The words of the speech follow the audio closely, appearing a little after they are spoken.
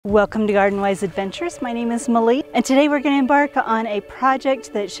Welcome to Garden Wise Adventures. My name is Malie, and today we're going to embark on a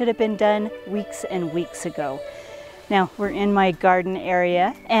project that should have been done weeks and weeks ago. Now, we're in my garden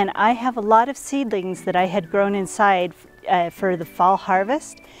area, and I have a lot of seedlings that I had grown inside for the fall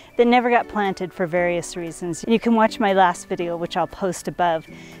harvest that never got planted for various reasons. You can watch my last video, which I'll post above,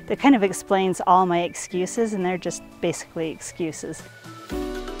 that kind of explains all my excuses, and they're just basically excuses.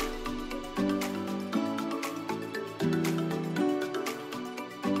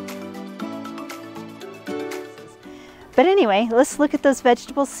 But anyway, let's look at those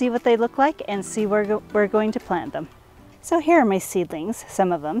vegetables, see what they look like, and see where we're going to plant them. So here are my seedlings,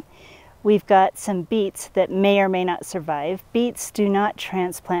 some of them. We've got some beets that may or may not survive. Beets do not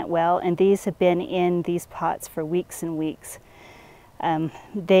transplant well, and these have been in these pots for weeks and weeks.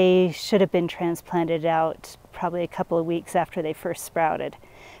 They should have been transplanted out probably a couple of weeks after they first sprouted.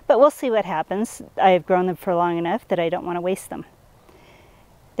 But we'll see what happens. I've grown them for long enough that I don't want to waste them.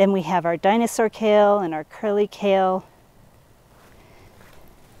 Then we have our dinosaur kale and our curly kale.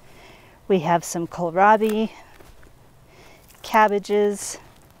 We have some kohlrabi, cabbages,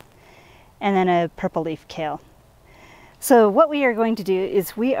 and then a purple leaf kale. So what we are going to do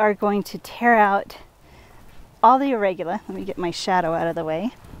is we are going to tear out all the arugula. Let me get my shadow out of the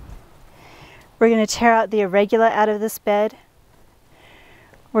way. We're going to tear out the arugula out of this bed.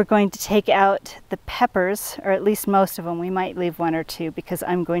 We're going to take out the peppers, or at least most of them. We might leave one or two because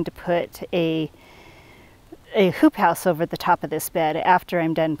I'm going to put a hoop house over the top of this bed after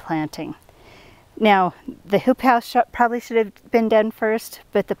I'm done planting. Now, the hoop house probably should have been done first,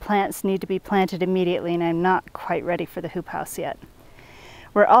 but the plants need to be planted immediately, and I'm not quite ready for the hoop house yet.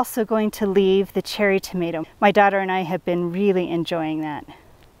 We're also going to leave the cherry tomato. My daughter and I have been really enjoying that.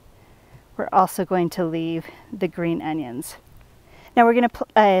 We're also going to leave the green onions. Now we're going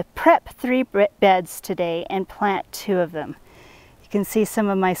to prep 3 beds today and plant 2 of them. You can see some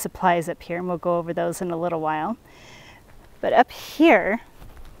of my supplies up here, and we'll go over those in a little while. But up here,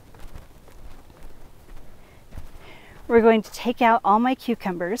 we're going to take out all my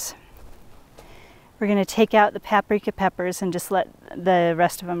cucumbers. We're going to take out the paprika peppers and just let the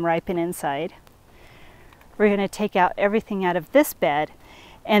rest of them ripen inside. We're going to take out everything out of this bed.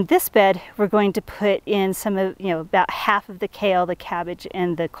 And this bed, we're going to put in some of, about half of the kale, the cabbage,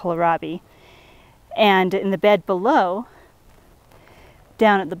 and the kohlrabi. And in the bed below,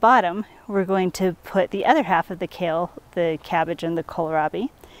 down at the bottom, we're going to put the other half of the kale, the cabbage, and the kohlrabi.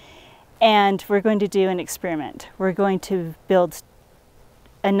 And we're going to do an experiment. We're going to build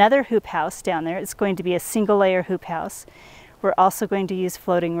another hoop house down there. It's going to be a single layer hoop house. We're also going to use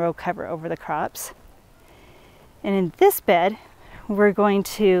floating row cover over the crops. And in this bed, we're going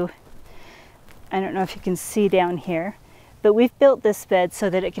to, I don't know if you can see down here, but we've built this bed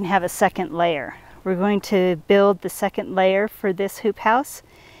so that it can have a second layer. We're going to build the second layer for this hoop house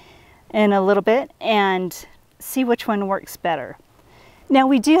in a little bit and see which one works better. Now,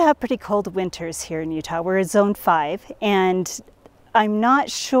 we do have pretty cold winters here in Utah. We're at zone 5, and I'm not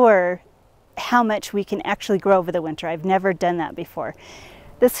sure how much we can actually grow over the winter. I've never done that before.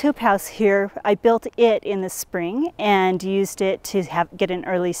 This hoop house here, I built it in the spring and used it to get an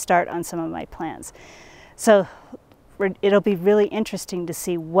early start on some of my plants. So it'll be really interesting to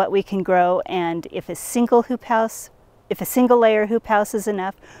see what we can grow, and if a single layer hoop house is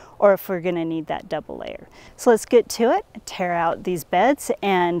enough, or if we're going to need that double layer. So let's get to it, tear out these beds,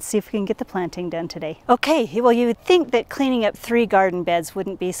 and see if we can get the planting done today. Okay, well, you would think that cleaning up 3 garden beds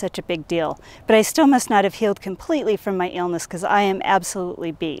wouldn't be such a big deal, but I still must not have healed completely from my illness because I am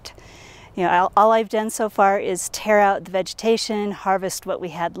absolutely beat. All I've done so far is tear out the vegetation, harvest what we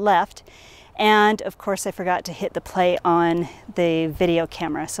had left, and of course I forgot to hit the play on the video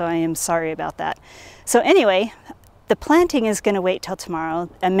camera, so I am sorry about that. So anyway, the planting is going to wait till tomorrow,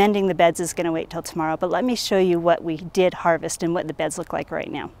 amending the beds is going to wait till tomorrow, but let me show you what we did harvest and what the beds look like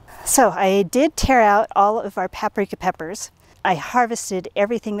right now. So I did tear out all of our paprika peppers. I harvested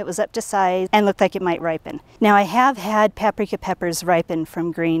everything that was up to size and looked like it might ripen. Now, I have had paprika peppers ripen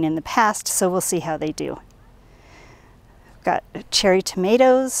from green in the past, so we'll see how they do. Got cherry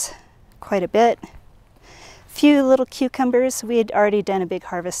tomatoes, quite a bit. Few little cucumbers. We had already done a big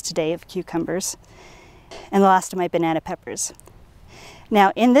harvest today of cucumbers. And the last of my banana peppers.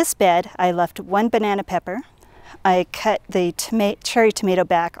 Now, in this bed, I left 1 banana pepper. I cut the cherry tomato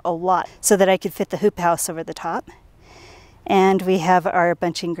back a lot so that I could fit the hoop house over the top. And we have our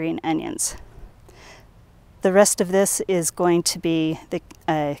bunching green onions. The rest of this is going to be the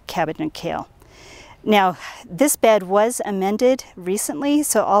cabbage and kale. Now, this bed was amended recently,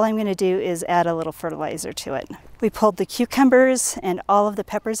 so all I'm going to do is add a little fertilizer to it. We pulled the cucumbers and all of the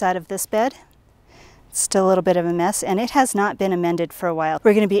peppers out of this bed. Still a little bit of a mess, and it has not been amended for a while.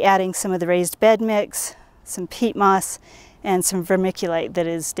 We're going to be adding some of the raised bed mix, some peat moss, and some vermiculite that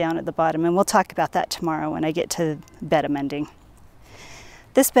is down at the bottom, and we'll talk about that tomorrow when I get to bed amending.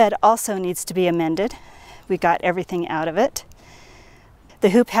 This bed also needs to be amended. We got everything out of it. The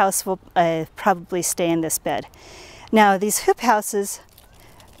hoop house will probably stay in this bed. Now these hoop houses,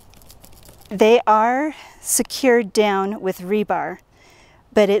 they are secured down with rebar,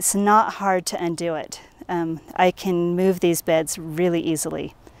 but it's not hard to undo it. I can move these beds really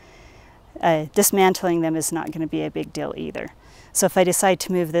easily. Dismantling them is not going to be a big deal either. So if I decide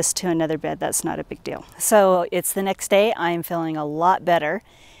to move this to another bed, that's not a big deal. So it's the next day. I'm feeling a lot better,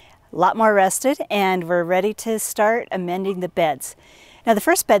 a lot more rested, and we're ready to start amending the beds. Now the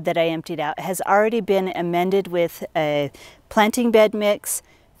first bed that I emptied out has already been amended with a planting bed mix,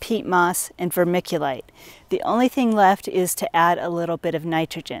 peat moss, and vermiculite. The only thing left is to add a little bit of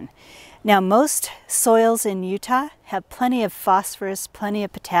nitrogen. Now most soils in Utah have plenty of phosphorus, plenty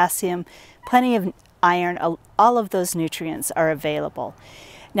of potassium, plenty of iron. All of those nutrients are available.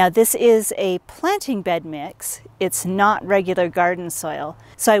 Now this is a planting bed mix. It's not regular garden soil,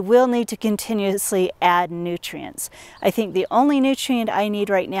 so I will need to continuously add nutrients. I think the only nutrient I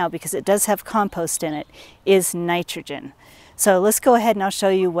need right now, because it does have compost in it, is nitrogen. So let's go ahead and I'll show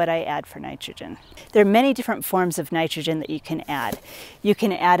you what I add for nitrogen. There are many different forms of nitrogen that you can add. You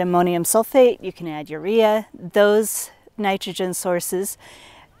can add ammonium sulfate, you can add urea. Those nitrogen sources,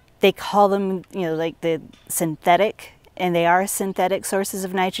 they call them, like the synthetic, and they are synthetic sources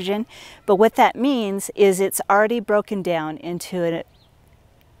of nitrogen. But what that means is it's already broken down into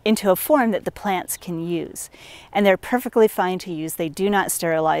a form that the plants can use. And they're perfectly fine to use. They do not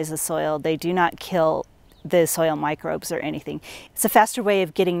sterilize the soil. They do not kill the soil microbes or anything. It's a faster way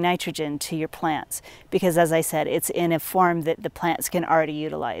of getting nitrogen to your plants because, as I said, it's in a form that the plants can already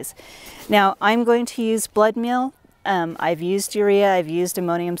utilize. Now I'm going to use blood meal. I've used urea, I've used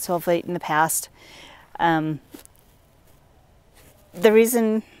ammonium sulfate in the past. The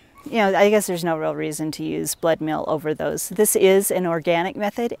reason, I guess there's no real reason to use blood meal over those. This is an organic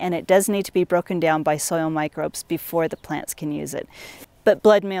method, and it does need to be broken down by soil microbes before the plants can use it. But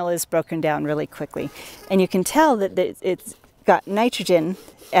blood meal is broken down really quickly. And you can tell that it's got nitrogen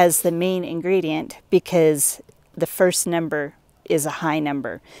as the main ingredient because the first number is a high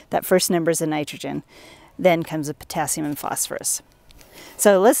number. That first number is a nitrogen. Then comes a potassium and phosphorus.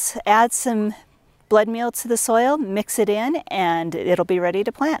 So let's add some blood meal to the soil, mix it in, and it'll be ready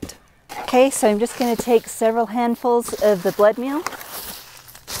to plant. Okay, so I'm just going to take several handfuls of the blood meal,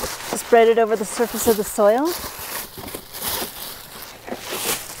 spread it over the surface of the soil.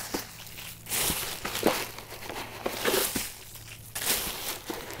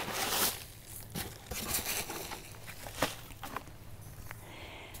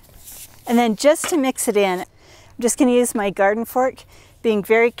 And then just to mix it in, I'm just going to use my garden fork, being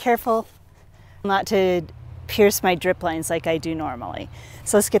very careful not to pierce my drip lines like I do normally.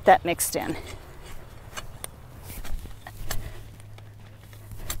 So let's get that mixed in.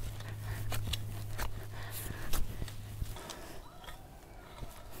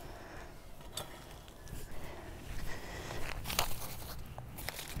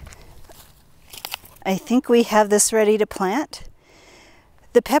 I think we have this ready to plant.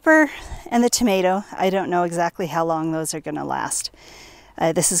 The pepper and the tomato, I don't know exactly how long those are going to last.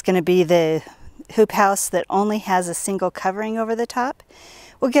 This is going to be the hoop house that only has a single covering over the top.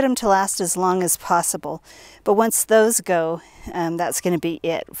 We'll get them to last as long as possible, but once those go, that's going to be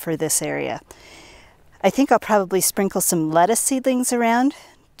it for this area. I think I'll probably sprinkle some lettuce seedlings around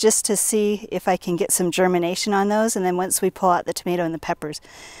just to see if I can get some germination on those, and then once we pull out the tomato and the peppers,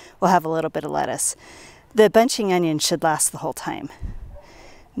 we'll have a little bit of lettuce. The bunching onion should last the whole time.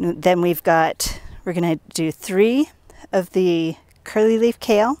 Then we're going to do 3 of the curly leaf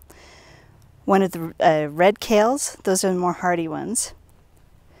kale, 1 of the red kales, those are the more hardy ones.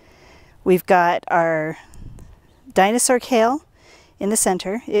 We've got our dinosaur kale in the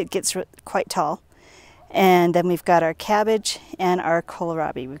center, it gets quite tall. And then we've got our cabbage and our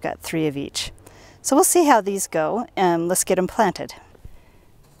kohlrabi, we've got 3 of each. So we'll see how these go, and let's get them planted.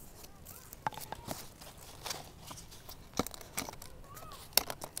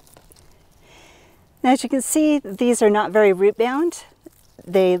 Now, as you can see, these are not very root bound.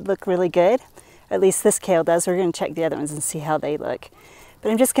 They look really good, or at least this kale does. We're going to check the other ones and see how they look. But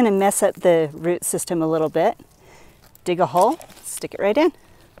I'm just going to mess up the root system a little bit. Dig a hole, stick it right in.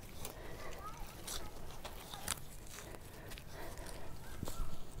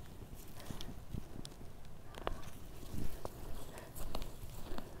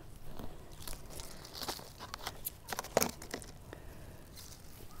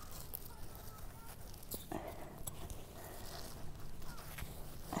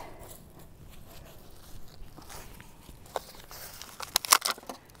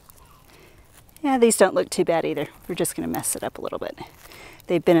 Yeah, these don't look too bad either. We're just going to mess it up a little bit.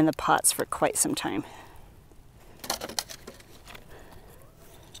 They've been in the pots for quite some time.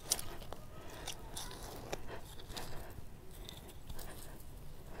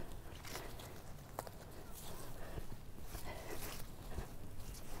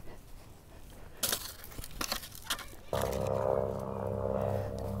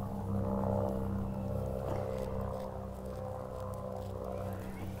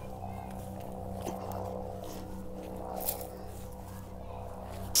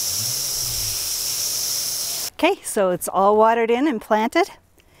 Okay, so it's all watered in and planted.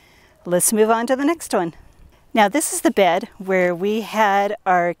 Let's move on to the next one. Now this is the bed where we had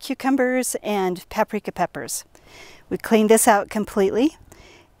our cucumbers and paprika peppers. We cleaned this out completely.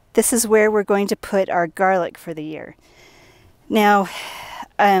 This is where we're going to put our garlic for the year. Now,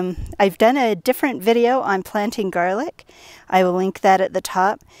 I've done a different video on planting garlic. I will link that at the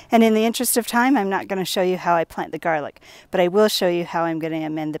top. And in the interest of time, I'm not going to show you how I plant the garlic, but I will show you how I'm going to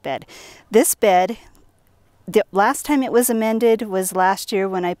amend the bed. This bed, the last time it was amended was last year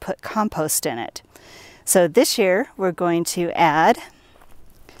when I put compost in it. So this year we're going to add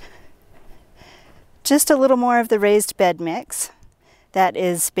just a little more of the raised bed mix. That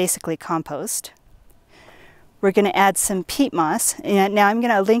is basically compost. We're going to add some peat moss. And now I'm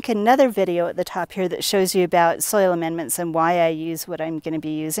going to link another video at the top here that shows you about soil amendments and why I use what I'm going to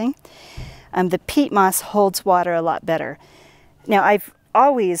be using. The peat moss holds water a lot better. Now I've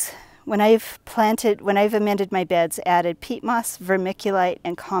always, when I've amended my beds, added peat moss, vermiculite,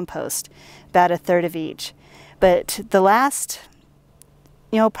 and compost, about 1/3 of each. But the last,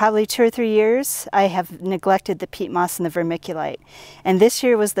 probably 2 or 3 years, I have neglected the peat moss and the vermiculite. And this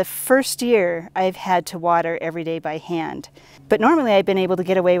year was the first year I've had to water every day by hand. But normally I've been able to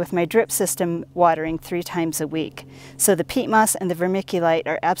get away with my drip system watering 3 times a week. So the peat moss and the vermiculite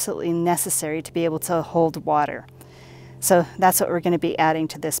are absolutely necessary to be able to hold water. So that's what we're going to be adding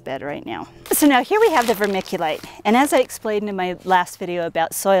to this bed right now. So now here we have the vermiculite. And as I explained in my last video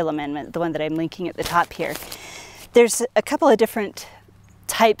about soil amendment, the one that I'm linking at the top here, there's a couple of different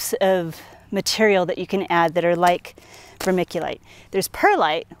types of material that you can add that are like vermiculite. There's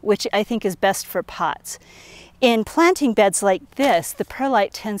perlite, which I think is best for pots. In planting beds like this, the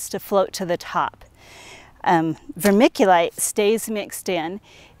perlite tends to float to the top. Vermiculite stays mixed in.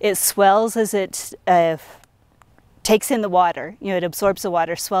 It swells as it takes in the water. It absorbs the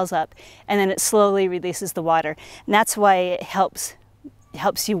water, swells up, and then it slowly releases the water. And that's why it helps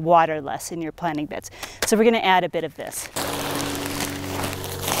you water less in your planting beds. So we're going to add a bit of this.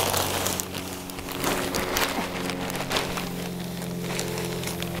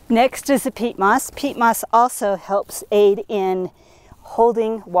 Next is the peat moss. Peat moss also helps aid in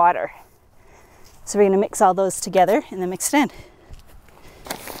holding water. So we're going to mix all those together and then mix it in.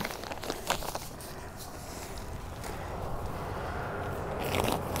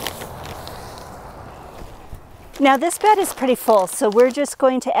 Now this bed is pretty full, so we're just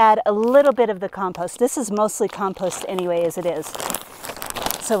going to add a little bit of the compost. This is mostly compost anyway as it is.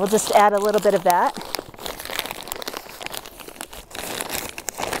 So we'll just add a little bit of that.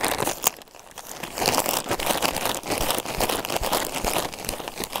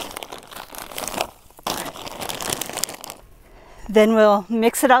 Then we'll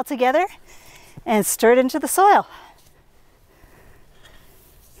mix it all together and stir it into the soil.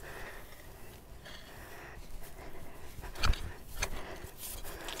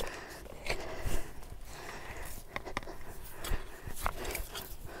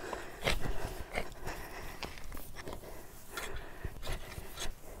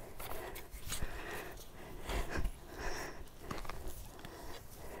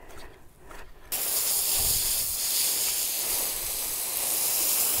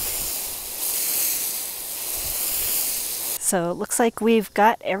 So it looks like we've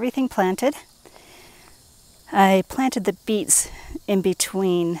got everything planted. I planted the beets in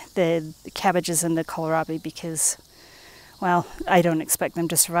between the cabbages and the kohlrabi because, well, I don't expect them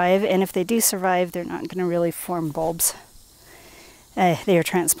to survive. And if they do survive, they're not going to really form bulbs. They are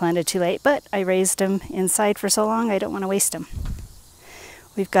transplanted too late, but I raised them inside for so long, I don't want to waste them.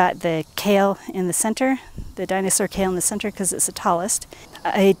 We've got the kale in the center, the dinosaur kale in the center because it's the tallest.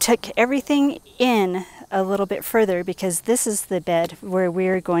 I took everything in a little bit further because this is the bed where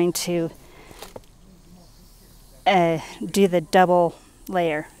we're going to do the double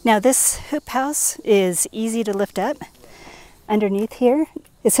layer. Now this hoop house is easy to lift up. Underneath here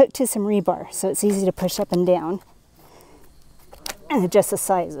is hooked to some rebar, so it's easy to push up and down and adjust the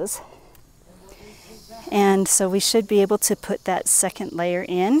sizes. And so we should be able to put that second layer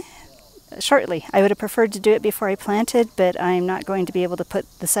in shortly. I would have preferred to do it before I planted, but I'm not going to be able to put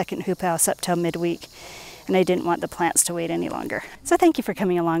the second hoop house up till midweek, and I didn't want the plants to wait any longer. So thank you for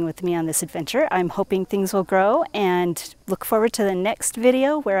coming along with me on this adventure. I'm hoping things will grow, and look forward to the next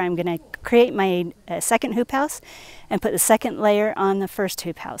video where I'm going to create my second hoop house and put the second layer on the first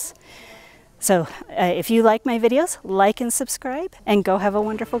hoop house. So if you like my videos, like and subscribe, and go have a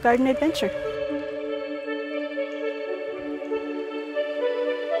wonderful garden adventure.